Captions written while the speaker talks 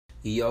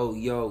Yo,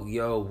 yo,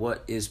 yo,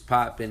 what is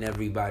poppin',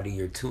 everybody?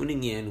 You're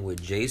tuning in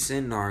with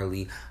Jason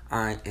Gnarly.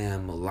 I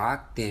am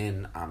locked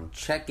in. I'm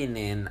checking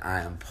in. I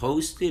am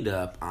posted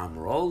up. I'm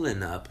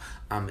rolling up.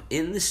 I'm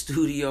in the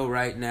studio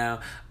right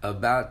now,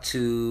 about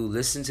to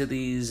listen to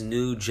these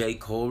new J.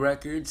 Cole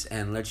records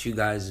and let you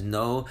guys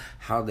know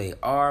how they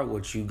are,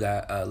 let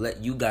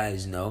you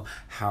guys know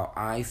how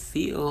I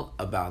feel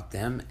about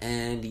them.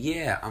 And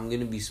yeah, I'm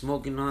gonna be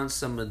smoking on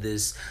some of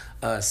this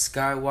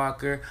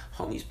Skywalker.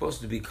 Homie's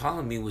supposed to be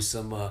calling me with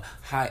some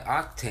high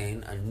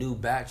octane, a new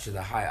batch of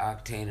the high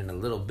octane in a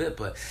little bit,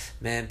 but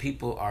man,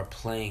 people are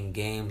playing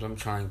games.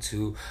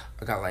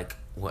 I got like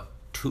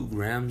 2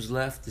 grams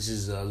left. This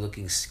is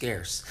looking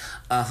scarce.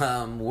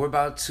 We're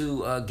about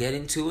to get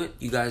into it.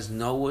 You guys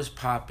know what's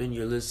popping.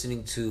 You're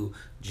listening to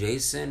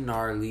Jason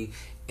Gnarly,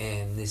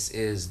 and this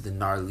is the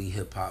Gnarly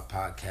Hip Hop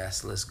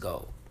Podcast. Let's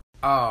go.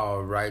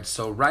 Alright,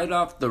 so right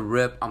off the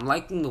rip, I'm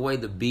liking the way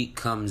the beat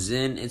comes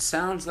in. It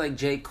sounds like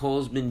J.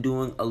 Cole's been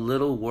doing a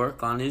little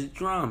work on his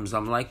drums.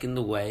 I'm liking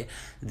the way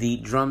the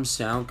drums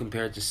sound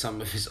compared to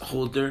some of his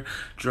older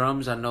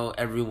drums. I know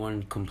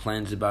everyone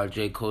complains about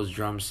J. Cole's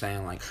drums,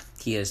 saying like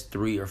he has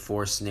 3 or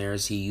 4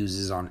 snares he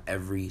uses on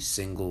every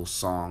single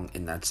song,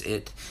 and that's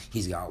it.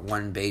 He's got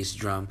 1 bass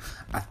drum.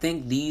 I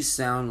think these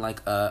sound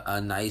like a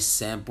nice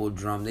sample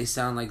drum. They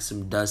sound like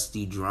some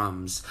dusty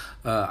drums.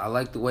 I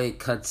like the way it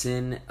cuts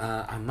in.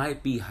 I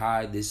might be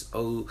high. This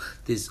OG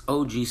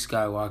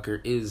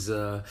Skywalker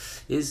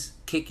is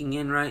kicking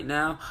in right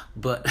now,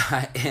 but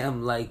I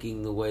am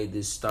liking the way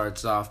this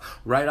starts off.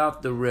 Right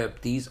off the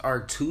rip, these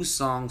are 2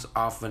 songs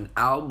off an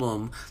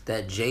album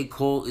that J.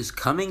 Cole is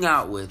coming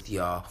out with,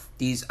 y'all.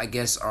 These, I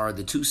guess, are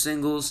the 2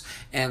 singles,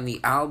 and the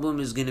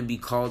album is going to be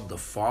called The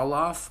Fall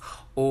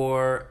Off,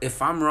 or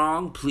if I'm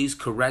wrong, please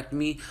correct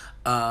me.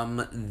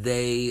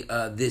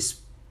 This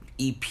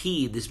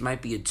EP, this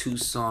might be a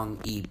 2-song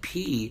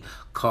EP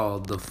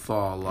called The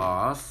Fall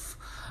Off.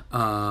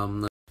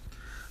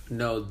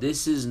 No,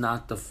 this is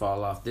not The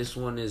Fall Off. This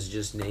one is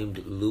just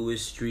named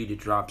Lewis Street. It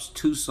drops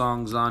 2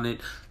 songs on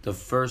it. The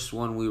first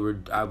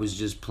one I was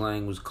just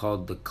playing was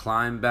called The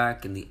Climb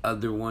Back, and the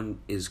other one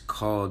is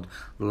called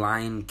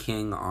Lion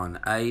King on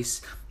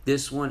Ice.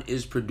 This one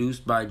is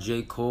produced by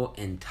J. Cole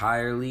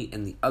entirely,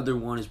 and the other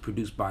one is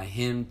produced by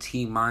him,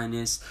 T-,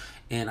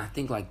 and I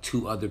think like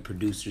 2 other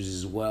producers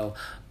as well.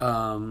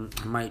 I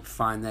might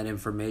find that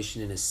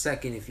information in a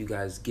second if you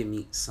guys give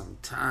me some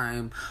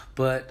time.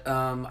 But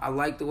I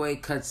like the way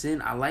it cuts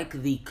in. I like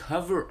the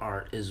cover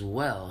art as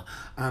well.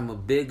 I'm a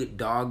big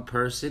dog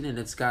person, and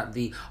it's got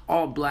the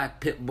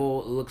all-black pit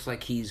bull. It looks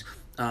like he's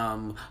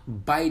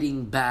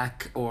biting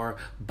back or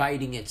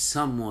biting at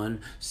someone,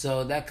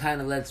 so that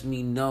kind of lets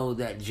me know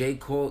that J.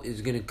 Cole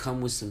is going to come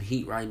with some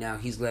heat right now.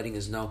 He's letting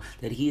us know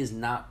that he is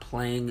not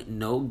playing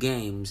no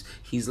games.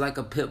 He's like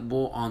a pit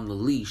bull on the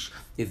leash.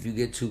 If you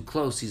get too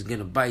close, he's going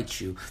to bite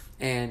you.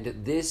 And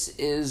this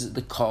is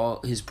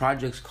his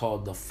project's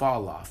called The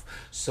Fall Off.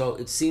 So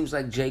it seems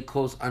like J.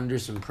 Cole's under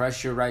some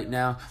pressure right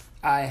now.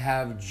 I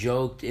have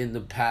joked in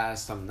the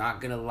past, I'm not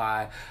gonna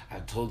lie, I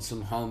told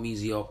some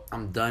homies, yo,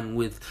 I'm done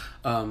with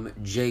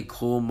J.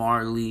 Cole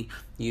Marley.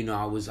 You know,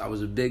 I was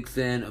a big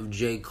fan of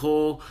J.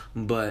 Cole,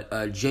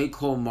 but J.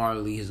 Cole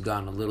Marley has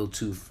gone a little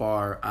too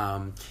far.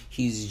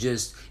 He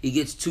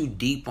gets too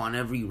deep on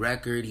every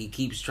record. He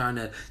keeps trying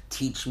to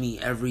teach me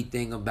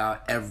everything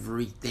about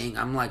everything.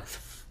 I'm like,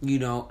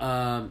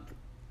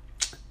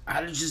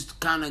 I just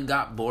kind of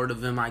got bored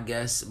of him, I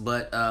guess.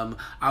 But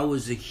I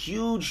was a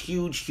huge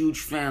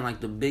fan, like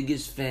the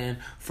biggest fan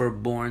for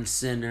Born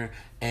Sinner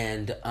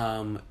and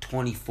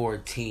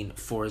 2014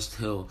 Forest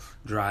Hill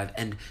Drive.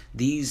 And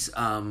these,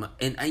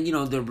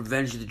 the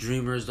Revenge of the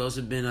Dreamers, those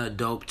have been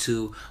dope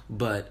too.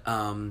 But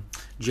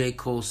J.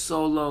 Cole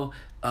solo,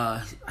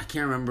 I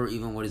can't remember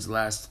even what his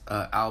last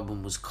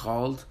album was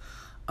called.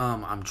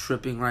 I'm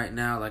tripping right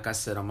now. Like I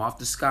said, I'm off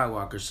the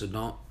Skywalker, so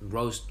don't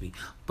roast me.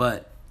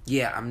 But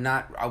yeah,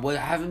 I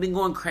haven't been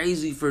going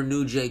crazy for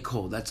new J.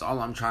 Cole. That's all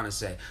I'm trying to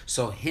say.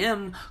 So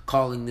him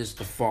calling this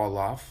The Fall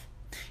Off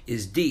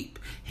is deep.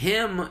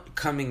 Him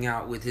coming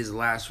out with his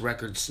last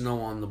record,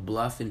 Snow on the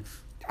Bluff, and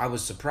I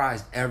was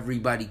surprised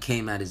everybody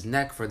came at his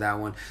neck for that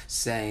one,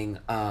 saying,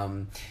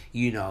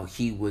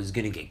 he was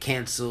going to get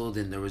canceled,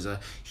 and there was a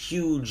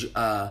huge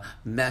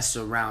mess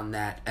around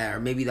that. Or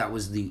maybe that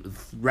was the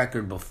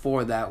record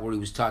before that where he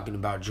was talking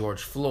about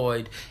George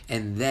Floyd,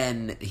 and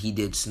then he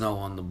did Snow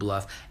on the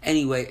Bluff.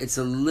 Anyway, it's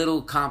a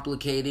little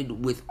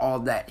complicated with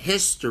all that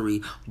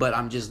history, but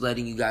I'm just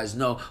letting you guys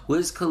know.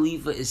 Wiz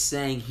Khalifa is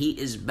saying he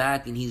is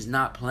back and he's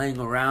not playing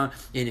around,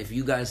 and if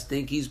you guys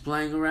think he's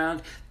playing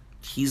around,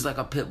 he's like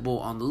a pit bull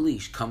on the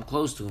leash. Come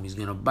close to him, he's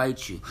gonna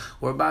bite you.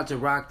 We're about to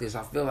rock this.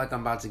 I feel like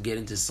I'm about to get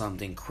into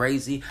something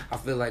crazy. I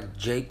feel like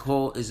J.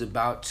 Cole is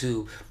about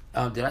to...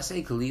 did I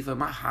say Khalifa?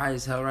 Am I high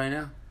as hell right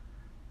now?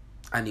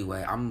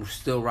 Anyway, I'm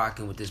still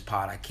rocking with this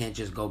pod. I can't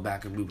just go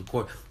back and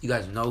re-record. You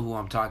guys know who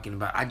I'm talking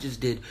about. I just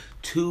did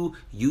 2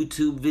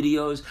 YouTube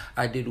videos.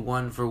 I did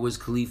one for Wiz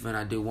Khalifa and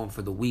I did one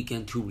for The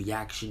Weeknd, 2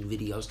 reaction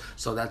videos.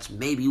 So that's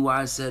maybe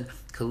why I said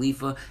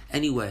Khalifa.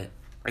 Anyway,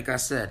 like I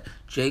said,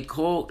 J.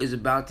 Cole is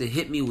about to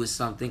hit me with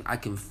something. I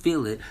can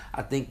feel it.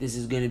 I think this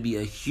is going to be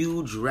a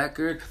huge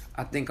record.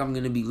 I think I'm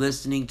going to be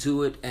listening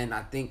to it, and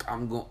I think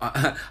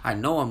I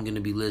know I'm going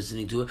to be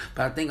listening to it,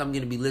 but I think I'm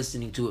going to be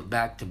listening to it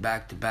back to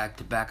back to back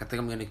to back. I think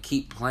I'm going to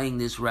keep playing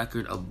this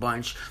record a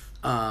bunch.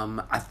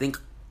 I think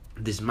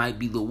this might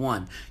be the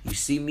one. You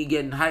see me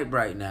getting hype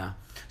right now.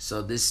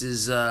 So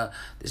this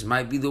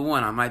might be the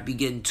one. I might be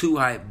getting too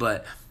hype,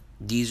 but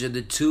these are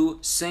the two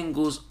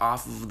singles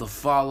off of the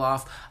Fall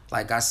Off.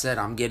 Like I said,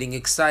 I'm getting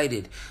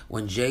excited.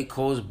 When J.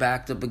 Cole's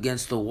backed up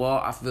against the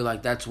wall, I feel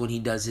like that's when he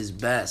does his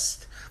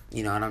best.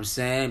 You know what I'm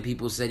saying?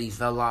 People said he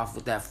fell off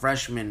with that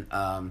Freshman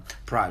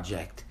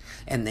project.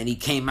 And then he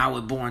came out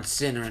with Born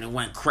Sinner and it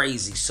went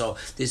crazy. So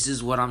this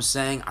is what I'm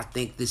saying. I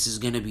think this is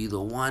going to be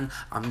the one.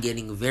 I'm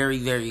getting very,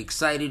 very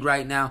excited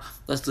right now.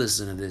 Let's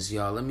listen to this,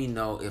 y'all. Let me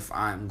know if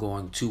I'm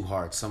going too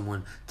hard.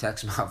 Someone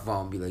text my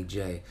phone and be like,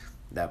 Jay,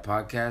 that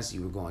podcast,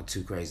 you were going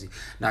too crazy.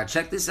 Now,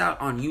 check this out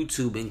on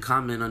YouTube and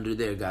comment under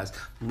there, guys.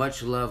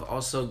 Much love.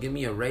 Also, give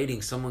me a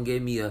rating. Someone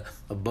gave me a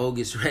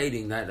bogus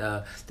rating that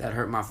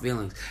hurt my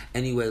feelings.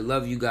 Anyway,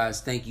 love you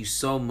guys. Thank you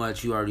so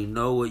much. You already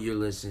know what you're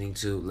listening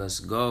to. Let's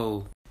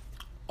go.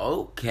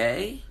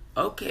 Okay,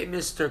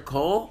 Mr.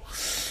 Cole.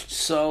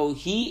 So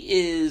he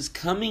is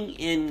coming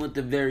in with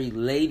a very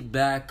laid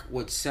back,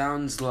 what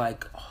sounds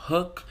like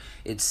hook.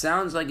 It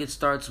sounds like it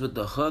starts with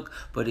the hook,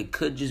 but it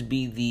could just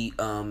be the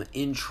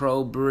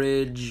intro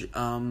bridge,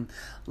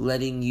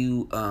 letting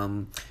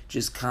you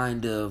just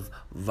kind of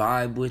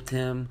vibe with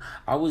him.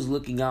 I was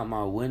looking out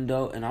my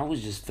window and I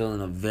was just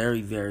feeling a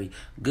very, very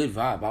good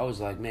vibe. I was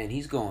like, man,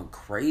 he's going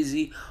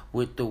crazy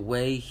with the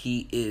way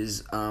he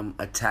is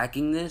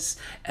attacking this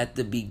at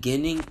the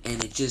beginning,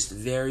 and it's just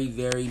very,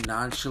 very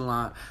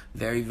nonchalant,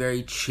 very,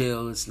 very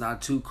chill. It's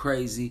not too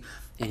crazy.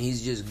 And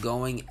he's just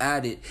going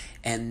at it.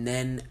 And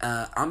then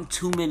I'm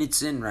 2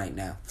 minutes in right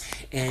now.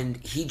 And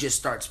he just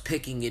starts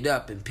picking it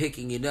up. And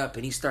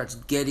he starts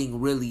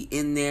getting really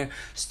in there.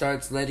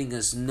 Starts letting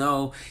us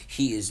know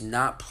he is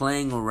not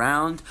playing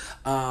around.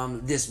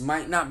 This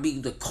might not be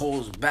the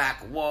Cole's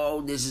back,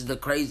 whoa, this is the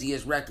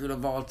craziest record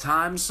of all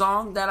time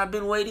song that I've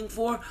been waiting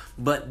for.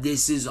 But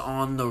this is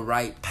on the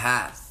right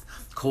path.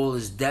 Cole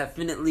is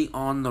definitely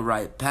on the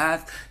right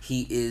path.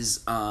 He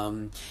is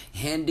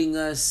handing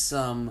us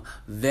some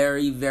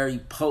very, very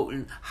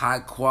potent,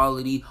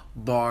 high-quality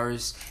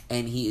bars,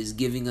 and he is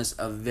giving us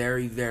a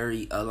very,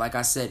 very, like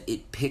I said,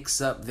 it picks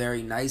up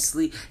very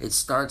nicely. It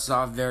starts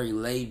off very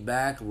laid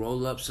back,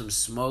 roll up some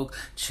smoke,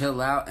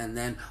 chill out, and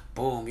then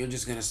boom, you're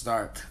going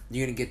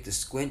to get the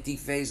squinty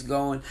face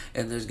going,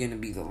 and there's going to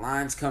be the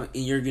lines coming,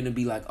 and you're going to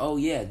be like, oh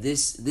yeah,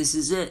 this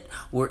is it.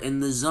 We're in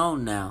the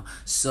zone now.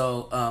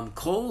 So,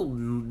 Cole,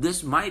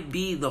 this might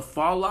be the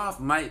Fall Off,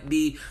 might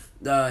be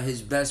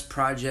his best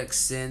project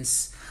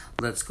since,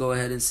 let's go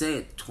ahead and say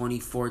it,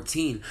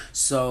 2014.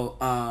 So,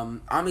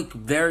 I'm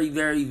very,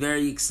 very,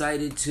 very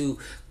excited to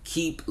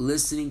keep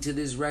listening to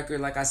this record.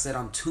 Like I said,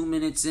 I'm 2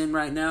 minutes in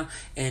right now,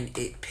 and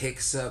it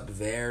picks up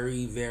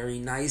very, very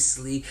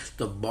nicely.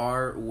 The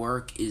bar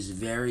work is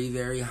very,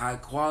 very high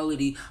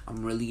quality.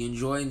 I'm really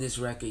enjoying this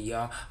record,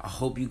 y'all. I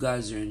hope you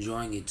guys are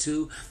enjoying it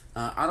too.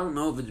 I don't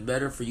know if it's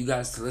better for you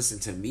guys to listen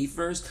to me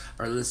first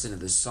or listen to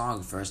the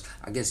song first.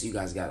 I guess you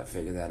guys gotta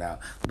figure that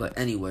out. But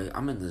anyway,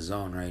 I'm in the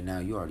zone right now.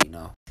 You already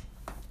know.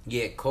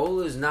 Yeah,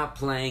 Cole is not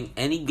playing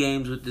any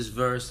games with this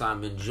verse.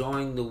 I'm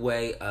enjoying the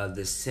way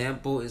the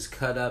sample is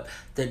cut up.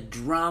 The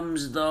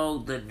drums,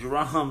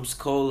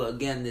 Cole,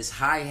 again, this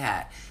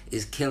hi-hat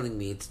is killing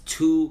me. It's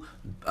too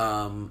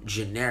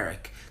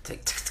generic.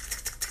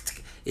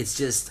 It's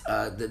just,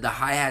 the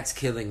hi-hat's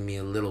killing me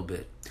a little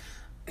bit.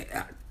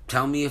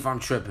 Tell me if I'm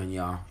tripping,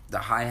 y'all. The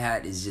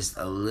hi-hat is just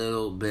a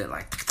little bit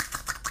like,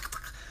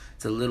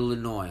 it's a little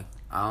annoying.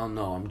 I don't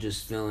know. I'm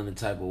just feeling the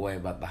type of way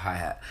about the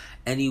hi-hat.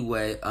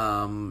 Anyway,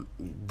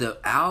 the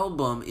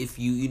album, if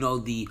you know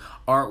the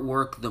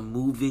artwork, the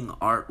moving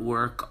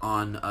artwork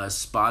on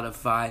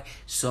Spotify,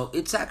 so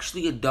it's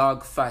actually a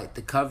dog fight.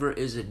 The cover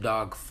is a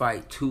dog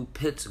fight. Two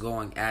pits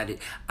going at it.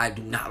 I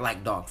do not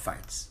like dog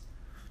fights.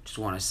 Just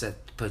want to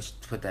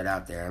put that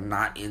out there. I'm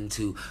not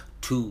into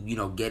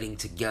getting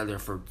together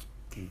for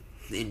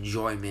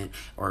enjoyment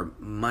or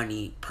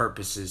money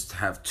purposes to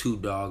have two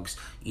dogs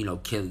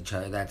kill each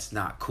other. That's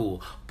not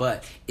cool,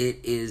 but it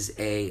is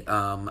a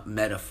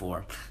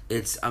metaphor.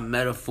 It's a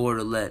metaphor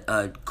to let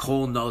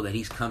Cole know that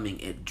he's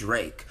coming at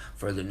Drake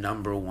for the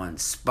number one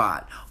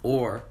spot,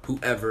 or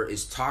whoever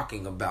is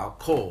talking about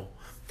Cole.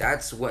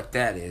 That's what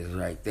that is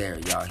right there,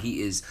 y'all.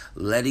 He is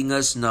letting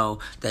us know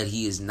that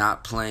he is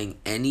not playing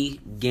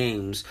any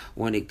games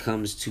when it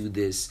comes to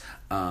this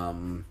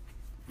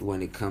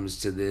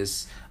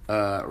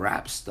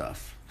rap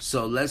stuff.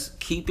 So let's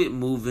keep it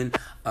moving.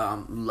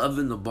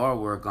 Loving the bar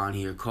work on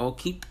here, Cole.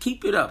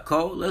 Keep it up,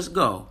 Cole. Let's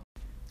go.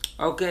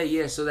 Okay,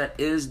 yeah, so that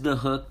is the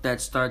hook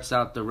that starts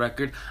out the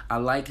record. I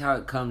like how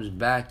it comes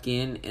back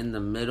in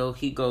the middle.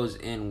 He goes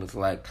in with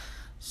like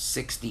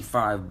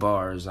 65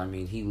 bars. I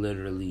mean, he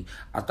literally,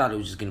 I thought it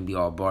was just going to be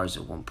all bars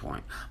at one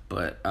point.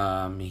 But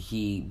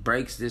he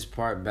breaks this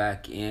part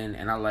back in,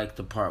 and I like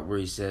the part where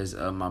he says,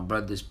 my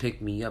brothers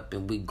pick me up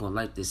and we gonna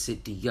light the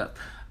city up.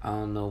 I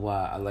don't know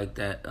why I like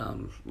that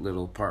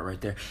little part right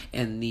there.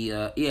 And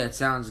the yeah, it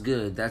sounds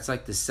good. That's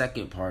like the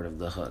second part of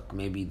the hook,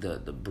 maybe the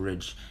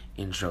bridge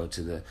intro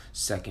to the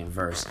second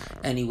verse.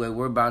 Anyway,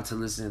 we're about to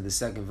listen to the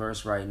second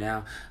verse right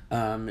now.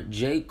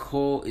 J.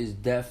 Cole is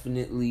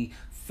definitely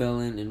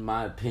feeling, in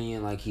my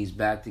opinion, like he's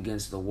backed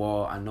against the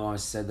wall. I know I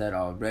said that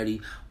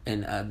already.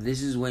 And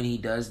this is when he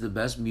does the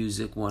best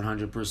music,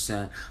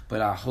 100%.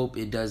 But I hope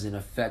it doesn't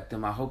affect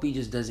him. I hope he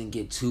just doesn't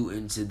get too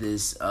into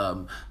this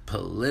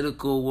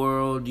political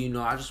world. You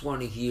know, I just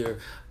want to hear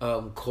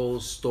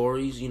Cole's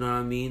stories. You know what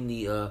I mean?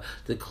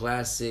 The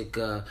classic.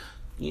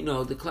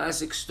 The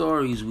classic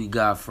stories we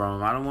got from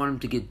him. I don't want him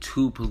to get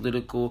too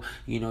political.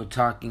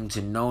 Talking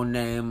to No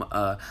Name.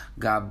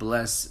 God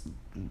bless.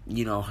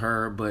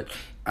 Her, but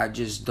I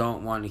just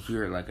don't want to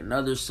hear like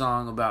another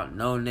song about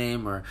No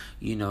Name or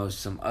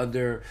some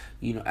other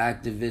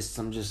activists.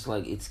 I'm just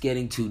like, it's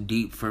getting too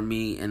deep for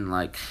me, and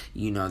like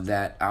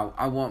that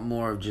I want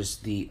more of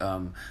just the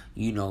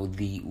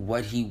the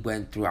what he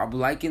went through. I'm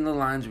liking the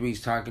lines where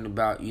he's talking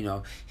about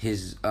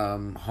his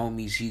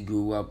homies he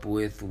grew up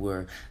with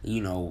were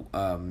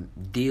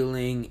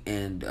dealing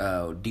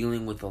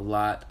with a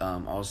lot,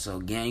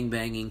 also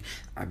gangbanging.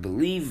 I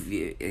believe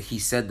he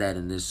said that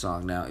in this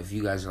song. Now if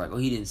you guys are like, oh,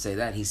 he didn't say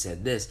that, he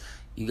said this,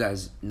 you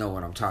guys know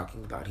what I'm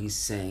talking about. He's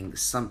saying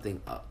something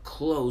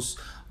close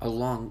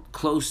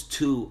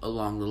to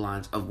along the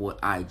lines of what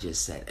I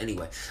just said.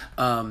 Anyway,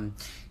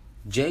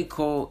 J.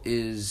 Cole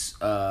is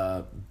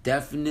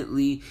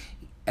definitely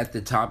at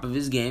the top of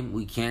his game.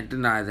 We can't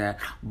deny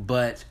that.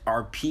 But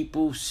are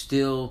people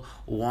still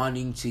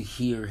wanting to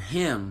hear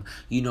him?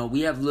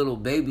 We have Lil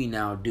Baby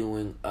now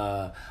doing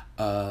like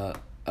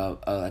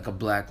a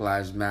Black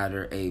Lives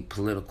Matter, a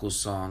political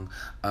song,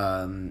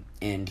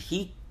 and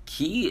he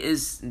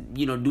is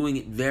doing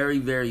it very,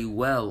 very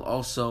well.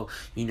 Also,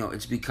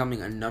 it's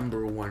becoming a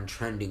number one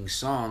trending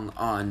song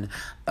on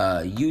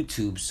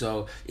YouTube.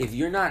 So if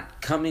you're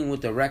not coming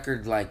with a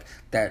record like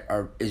that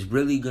is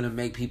really gonna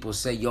make people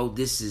say, yo,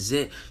 this is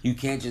it, you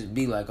can't just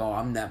be like, oh,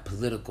 I'm that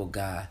political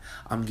guy,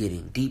 I'm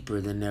getting deeper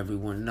than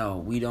everyone. No,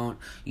 we don't.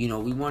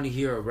 We want to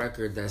hear a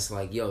record that's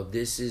like, yo,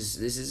 this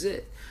is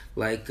it.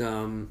 Like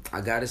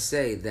I gotta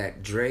say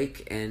that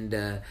Drake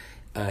and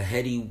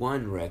Heady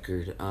One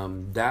record.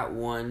 That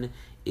one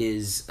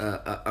is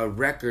a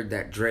record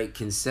that Drake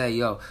can say,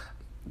 yo,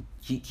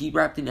 he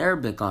rapped in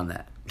Arabic on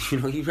that.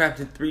 He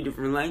rapped in 3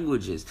 different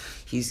languages.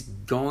 He's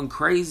going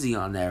crazy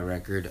on that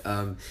record.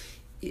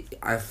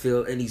 I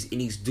feel, and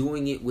he's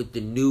doing it with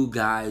the new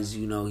guys.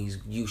 He's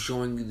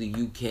showing you the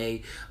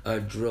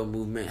UK drill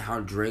movement, how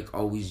Drake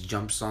always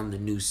jumps on the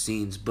new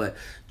scenes. But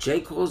J.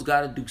 Cole's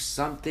got to do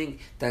something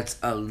that's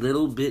a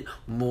little bit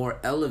more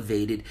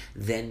elevated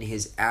than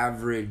his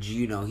average.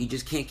 He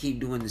just can't keep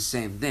doing the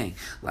same thing.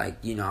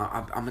 Like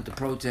I'm at the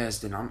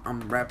protest and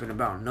I'm rapping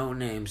about No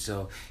Name,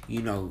 so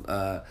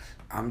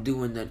I'm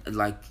doing that,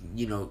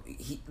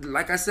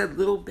 like I said,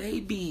 Lil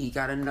Baby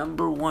got a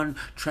number one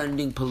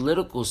trending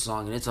political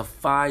song, and it's a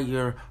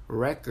fire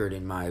record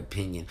in my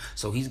opinion.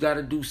 So he's got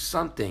to do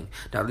something.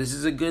 Now this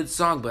is a good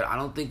song, but I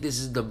don't think this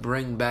is the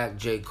bring back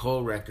J.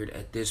 Cole record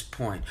at this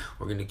point.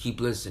 We're gonna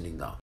keep listening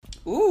though.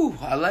 Ooh,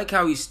 I like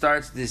how he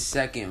starts this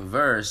second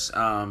verse.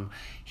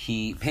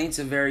 He paints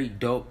a very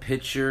dope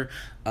picture,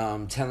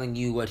 telling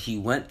you what he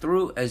went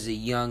through as a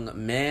young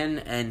man,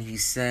 and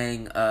he's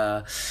saying,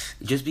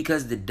 just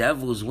because the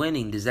devil's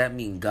winning, does that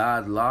mean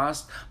God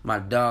lost? My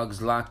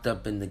dog's locked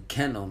up in the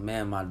kennel,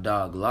 man, my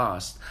dog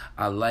lost.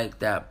 I like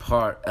that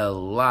part a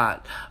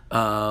lot.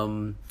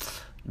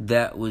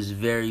 That was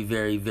very,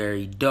 very,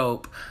 very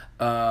dope.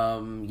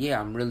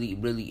 I'm really,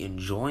 really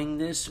enjoying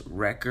this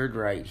record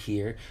right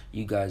here.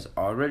 You guys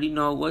already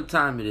know what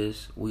time it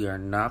is. We are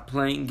not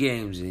playing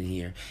games in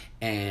here.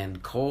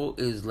 And Cole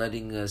is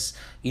letting us,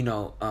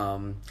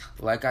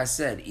 like I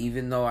said,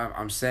 even though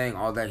I'm saying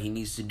all that, he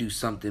needs to do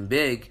something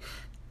big.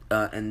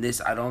 And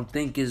this, I don't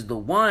think, is the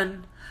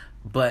one.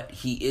 But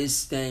he is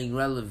staying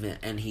relevant,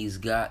 and he's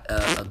got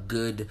a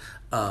good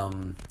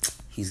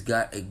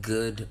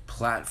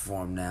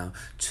platform now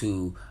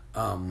to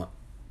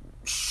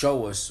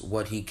show us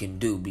what he can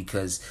do,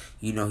 because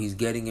he's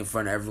getting in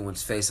front of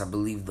everyone's face. I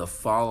believe the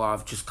Fall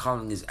Off, just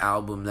calling his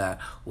album that,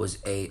 was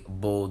a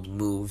bold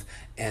move,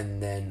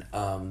 and then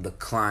the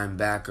Climb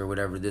Back, or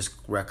whatever this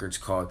record's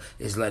called,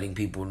 is letting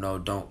people know,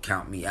 don't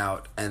count me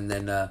out. And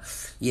then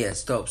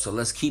it's dope. So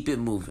let's keep it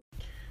moving.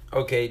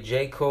 Okay,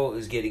 J. Cole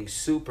is getting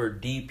super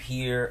deep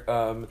here.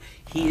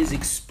 He is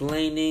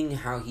explaining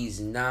how he's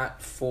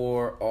not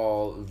for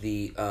all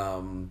the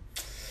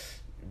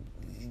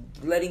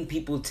letting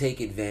people take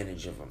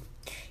advantage of him.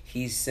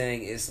 he's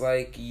saying it's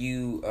like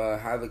you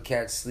have a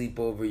cat sleep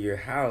over your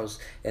house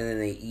and then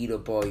they eat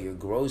up all your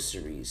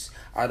groceries.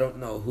 I don't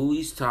know who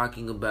he's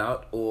talking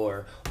about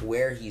or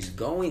where he's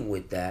going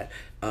with that.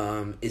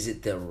 Is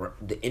it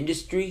the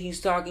industry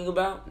he's talking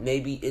about?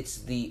 Maybe it's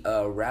the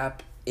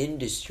rap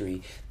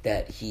industry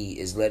that he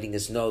is letting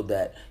us know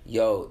that,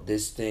 yo,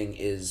 this thing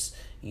is,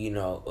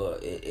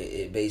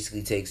 it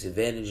basically takes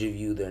advantage of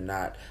you. They're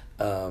not,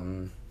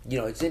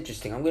 it's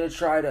interesting. I'm going to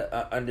try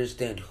to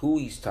understand who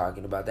he's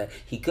talking about. That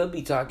he could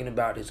be talking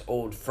about his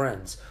old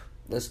friends.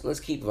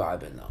 Let's keep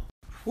vibing, though.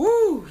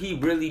 Woo! He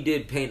really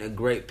did paint a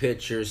great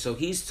picture. So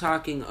he's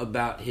talking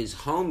about his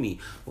homie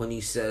when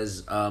he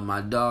says,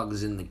 my dog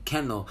is in the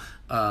kennel.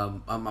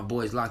 My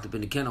boy's locked up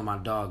in the kennel. My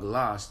dog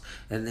lost.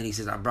 And then he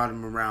says, I brought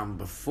him around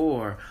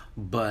before,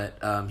 but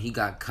he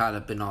got caught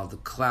up in all the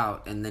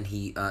clout. And then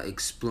he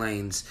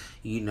explains,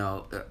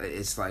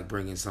 it's like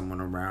bringing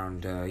someone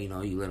around, you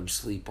let them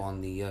sleep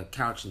on the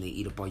couch and they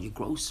eat up all your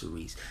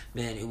groceries.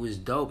 Man, it was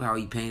dope how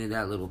he painted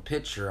that little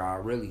picture. I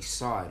really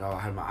saw it. I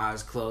had my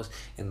eyes closed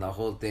and the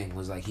whole thing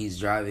was like he's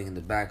driving in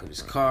the back of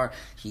his car.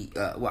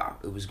 Wow,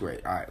 it was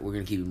great. All right, we're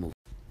going to keep it moving.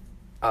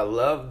 I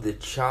love the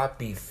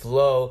choppy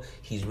flow.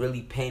 He's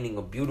really painting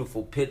a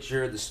beautiful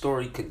picture. The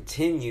story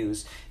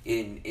continues,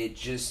 and it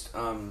just,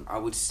 I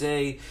would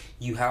say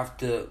you have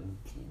to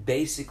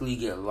basically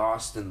get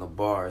lost in the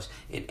bars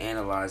and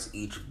analyze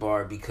each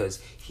bar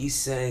because he's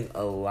saying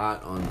a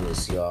lot on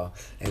this, y'all.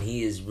 And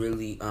he is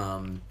really,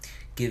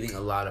 giving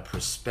a lot of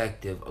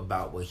perspective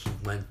about what he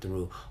went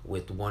through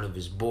with one of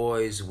his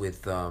boys,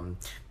 with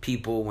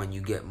people when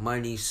you get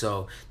money.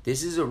 So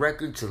this is a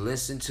record to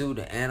listen to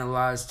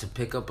analyze, to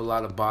pick up a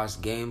lot of boss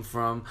game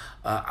from.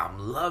 I'm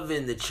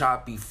loving the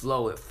choppy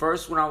flow. At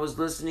first when I was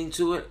listening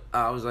to it,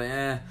 I was like,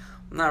 I'm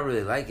not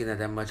really liking it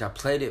that much. I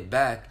played it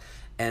back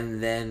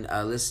and then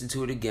listen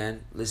to it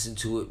again, listen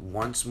to it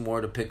once more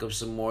to pick up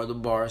some more of the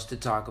bars to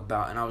talk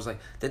about. And I was like,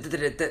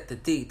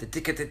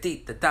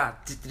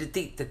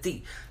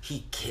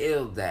 he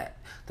killed that.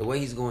 The way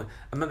he's going,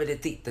 I remember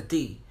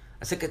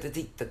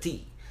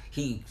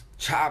he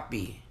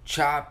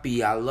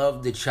choppy. I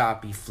love the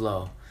choppy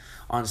flow.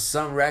 On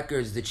some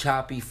records, the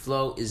choppy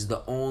flow is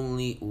the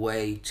only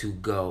way to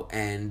go.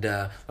 And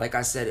like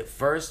I said at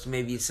first,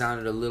 maybe it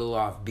sounded a little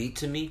offbeat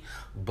to me,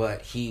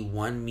 but he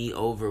won me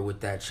over with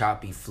that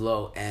choppy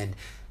flow. And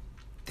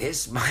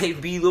this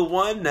might be the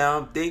one now,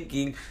 I'm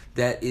thinking,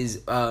 that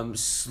is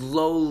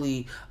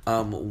slowly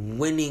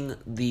winning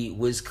the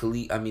Wiz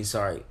Khalifa.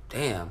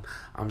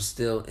 I'm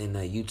still in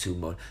YouTube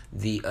mode.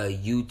 The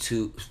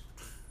YouTube...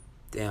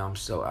 Damn, I'm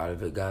so out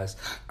of it, guys.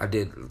 I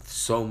did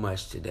so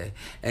much today.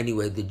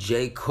 Anyway, the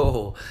J.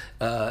 Cole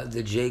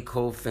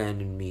fan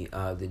in me,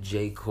 the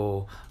J.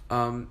 Cole,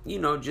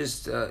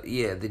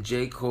 the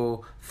J.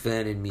 Cole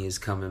fan in me is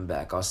coming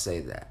back. I'll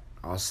say that.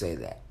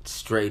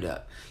 Straight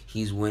up.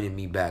 He's winning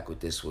me back with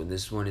this one.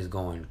 This one is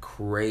going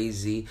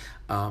crazy.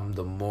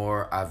 The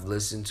more I've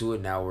listened to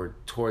it, now we're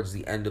towards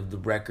the end of the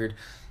record,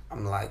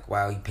 I'm like,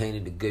 wow, he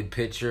painted a good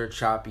picture,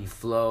 choppy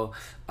flow.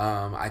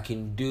 I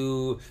can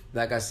do,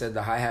 like I said,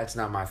 the hi-hat's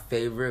not my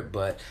favorite,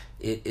 but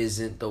it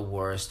isn't the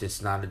worst.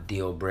 It's not a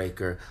deal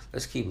breaker.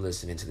 Let's keep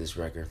listening to this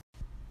record.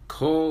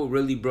 Cole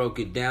really broke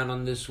it down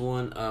on this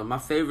one. My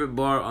favorite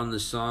bar on the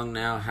song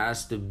now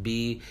has to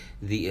be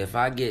the if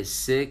I get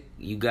sick,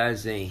 you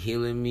guys ain't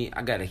healing me,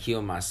 I gotta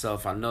heal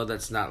myself. I know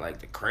that's not like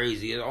the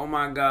craziest, oh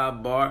my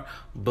God bar,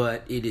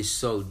 but it is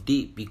so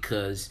deep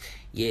because,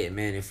 yeah,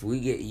 man,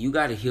 you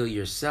gotta heal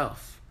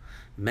yourself.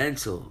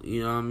 Mental,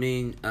 you know what I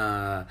mean?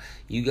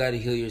 You got to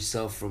heal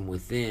yourself from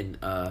within.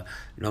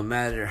 No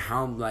matter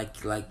how,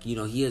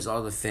 he has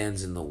all the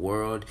fans in the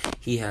world.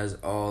 He has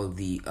all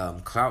the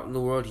clout in the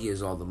world. He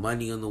has all the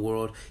money in the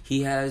world.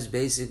 He has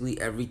basically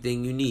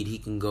everything you need. He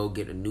can go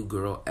get a new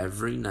girl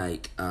every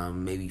night,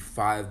 maybe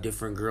 5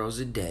 different girls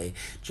a day.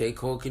 J.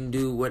 Cole can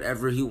do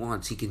whatever he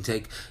wants. He can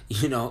take,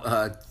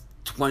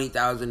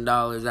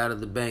 $20,000 out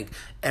of the bank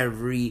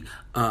every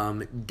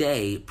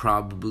day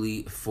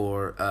probably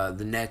for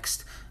the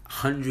next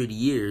 100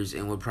 years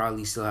and would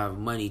probably still have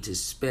money to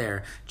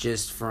spare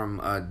just from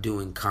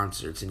doing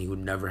concerts, and he would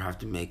never have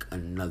to make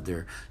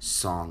another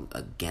song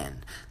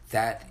again.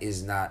 That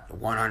is not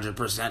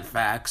 100%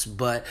 facts,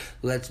 but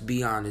let's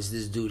be honest,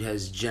 this dude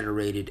has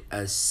generated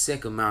a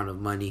sick amount of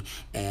money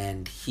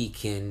and he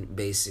can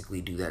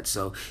basically do that.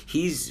 So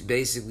he's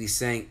basically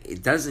saying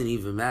it doesn't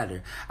even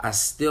matter. I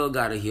still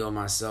got to heal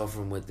myself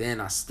from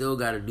within. I still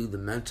got to do the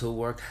mental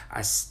work.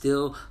 I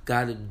still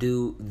got to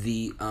do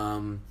the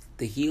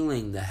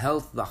healing, the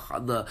health,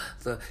 the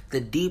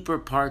deeper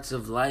parts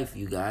of life,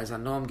 you guys. I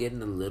know I'm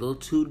getting a little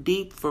too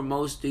deep for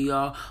most of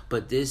y'all,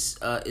 but this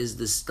is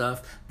the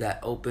stuff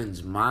that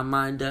opens my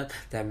mind up,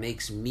 that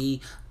makes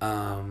me,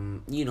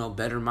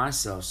 better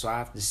myself. So I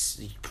have to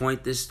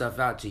point this stuff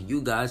out to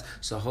you guys,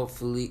 so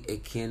hopefully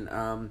it can,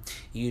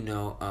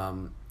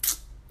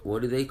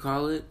 what do they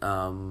call it?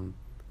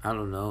 I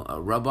don't know,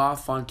 rub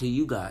off onto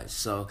you guys.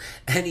 So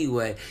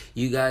anyway,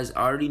 you guys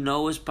already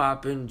know what's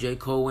popping. J.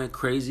 Cole went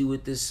crazy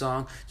with this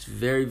song. It's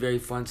very, very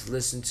fun to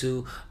listen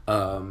to.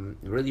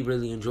 Really,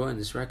 really enjoying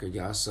this record,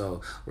 y'all.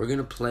 So we're going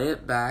to play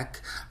it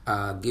back,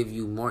 give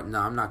you more. No,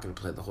 I'm not going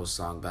to play the whole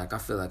song back. I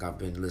feel like I've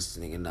been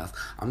listening enough.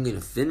 I'm going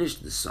to finish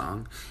the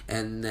song,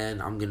 and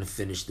then I'm going to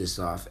finish this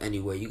off.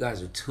 Anyway, you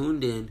guys are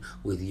tuned in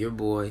with your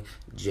boy,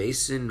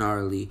 Jason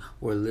Gnarly.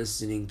 We're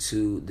listening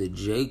to the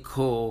J.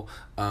 Cole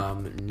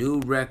new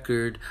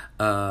record,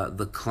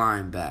 The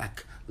Climb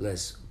Back.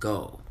 Let's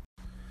go.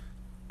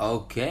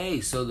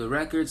 Okay, so the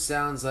record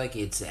sounds like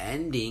it's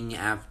ending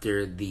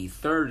after the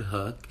third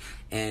hook,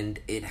 and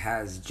it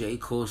has J.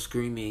 Cole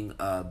screaming,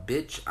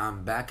 bitch,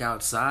 I'm back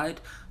outside.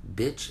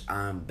 Bitch,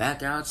 I'm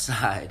back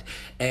outside.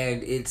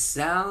 And it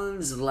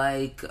sounds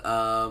like,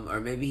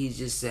 or maybe he's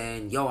just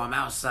saying, yo, I'm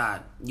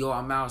outside. Yo,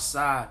 I'm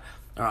outside.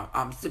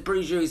 I'm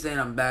pretty sure he's saying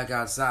I'm back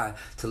outside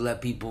to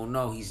let people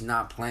know he's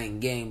not playing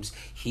games.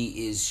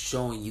 He is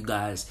showing you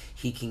guys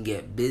he can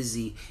get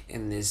busy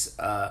in this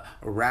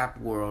rap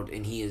world,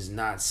 and he is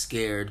not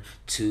scared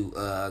to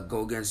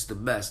go against the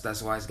best.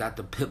 That's why he's got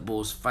the pit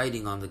bulls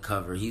fighting on the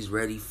cover. He's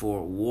ready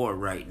for war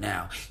right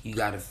now. You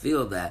got to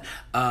feel that.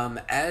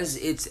 As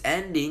it's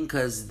ending,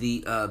 because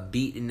the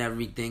beat and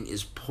everything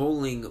is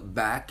pulling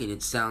back, and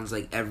it sounds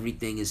like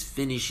everything is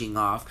finishing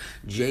off,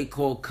 J.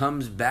 Cole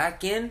comes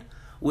back in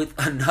with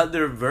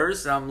another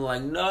verse. I'm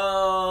like,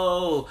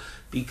 no,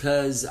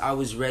 because I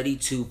was ready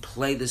to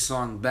play the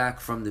song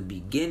back from the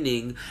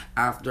beginning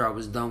after I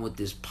was done with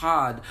this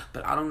pod,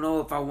 but I don't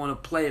know if I want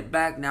to play it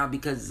back now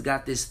because it's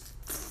got this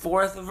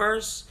third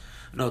verse.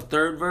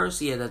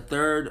 Yeah, the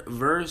third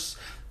verse,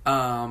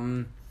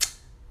 and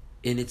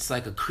it's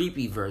like a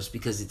creepy verse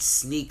because it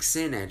sneaks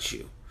in at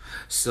you.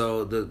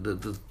 So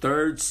the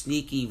third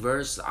sneaky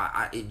verse,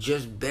 it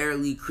just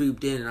barely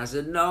creeped in, and I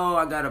said, no,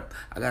 I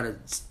gotta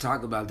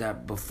talk about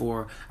that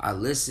before I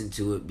listen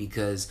to it,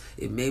 because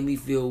it made me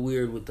feel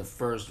weird with the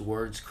first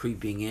words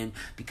creeping in,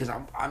 because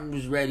I'm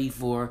just ready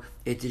for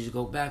it to just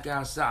go back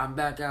outside. I'm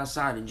back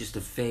outside, and just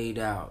to fade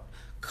out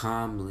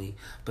calmly.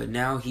 But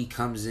now he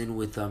comes in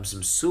with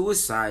some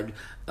suicide.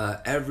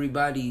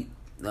 Everybody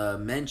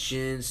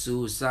mentions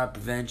suicide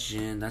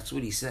prevention. That's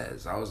what he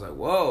says. I was like,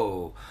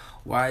 whoa.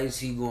 Why is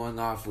he going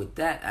off with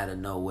that out of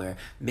nowhere?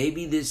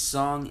 Maybe this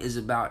song is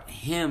about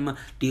him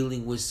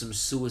dealing with some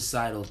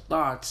suicidal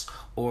thoughts,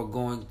 or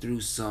going through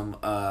some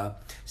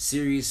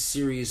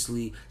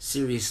seriously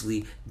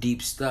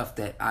deep stuff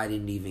that I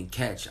didn't even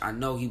catch. I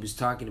know he was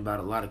talking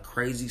about a lot of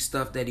crazy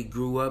stuff that he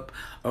grew up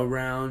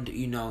around,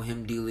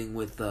 him dealing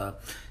with the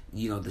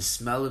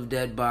smell of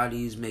dead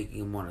bodies, making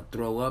him want to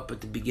throw up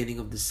at the beginning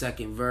of the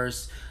second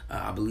verse.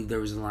 I believe there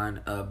was a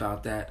line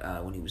about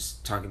that when he was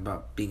talking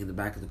about being in the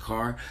back of the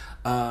car.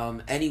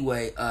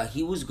 Anyway,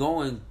 he was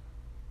going,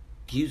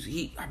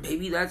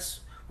 maybe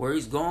that's where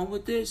he's going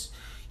with this.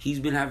 He's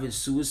been having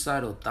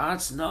suicidal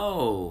thoughts?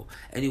 No.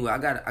 Anyway, I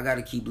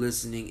gotta keep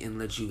listening and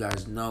let you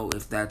guys know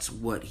if that's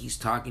what he's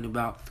talking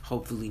about.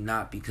 Hopefully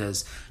not,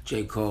 because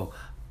J. Cole,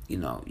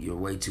 you're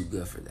way too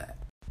good for that.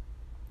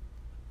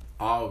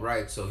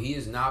 Alright, so he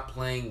is not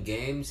playing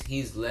games.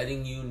 He's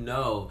letting you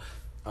know.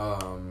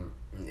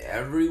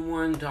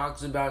 Everyone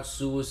talks about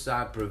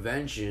suicide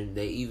prevention.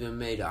 They even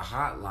made a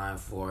hotline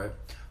for it.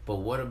 But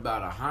what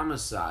about a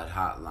homicide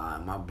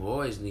hotline? My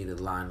boys need a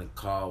line to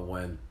call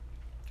when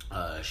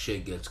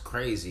shit gets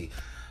crazy.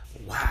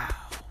 Wow,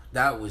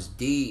 that was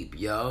deep,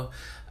 yo.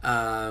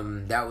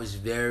 That was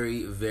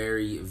very,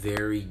 very,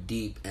 very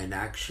deep, and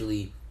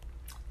actually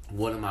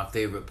one of my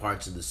favorite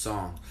parts of the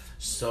song.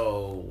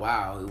 So,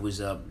 wow, it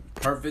was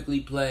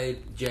perfectly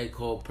played. J.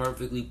 Cole,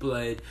 perfectly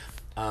played.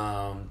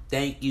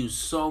 Thank you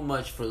so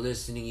much for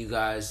listening, you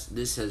guys.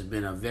 This has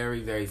been a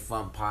very, very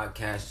fun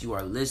podcast. You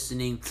are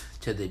listening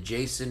to the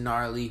Jason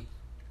Gnarly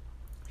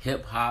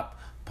Hip Hop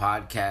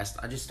Podcast.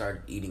 I just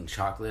started eating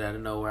chocolate out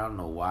of nowhere. I don't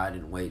know why. I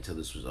didn't wait till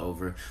this was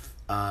over.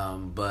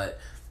 But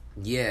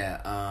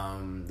yeah,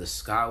 the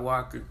Scott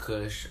Walker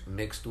Kush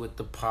mixed with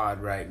the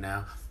pod right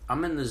now.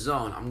 I'm in the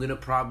zone. I'm gonna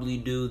probably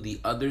do the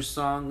other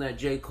song that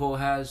J. Cole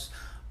has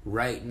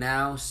right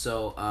now.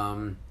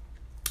 So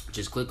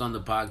just click on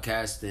the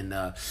podcast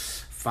and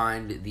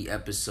find the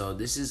episode.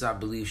 This is, I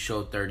believe,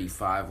 show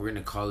 35. We're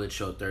gonna call it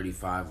show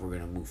 35. We're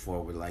gonna move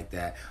forward like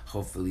that.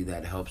 Hopefully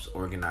that helps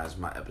organize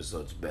my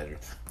episodes better.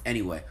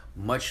 Anyway,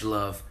 much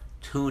love.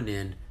 Tune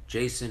in.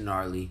 Jason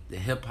Gnarly, the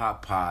Hip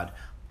Hop Pod.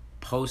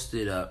 Post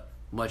it up.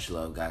 Much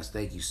love, guys.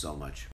 Thank you so much.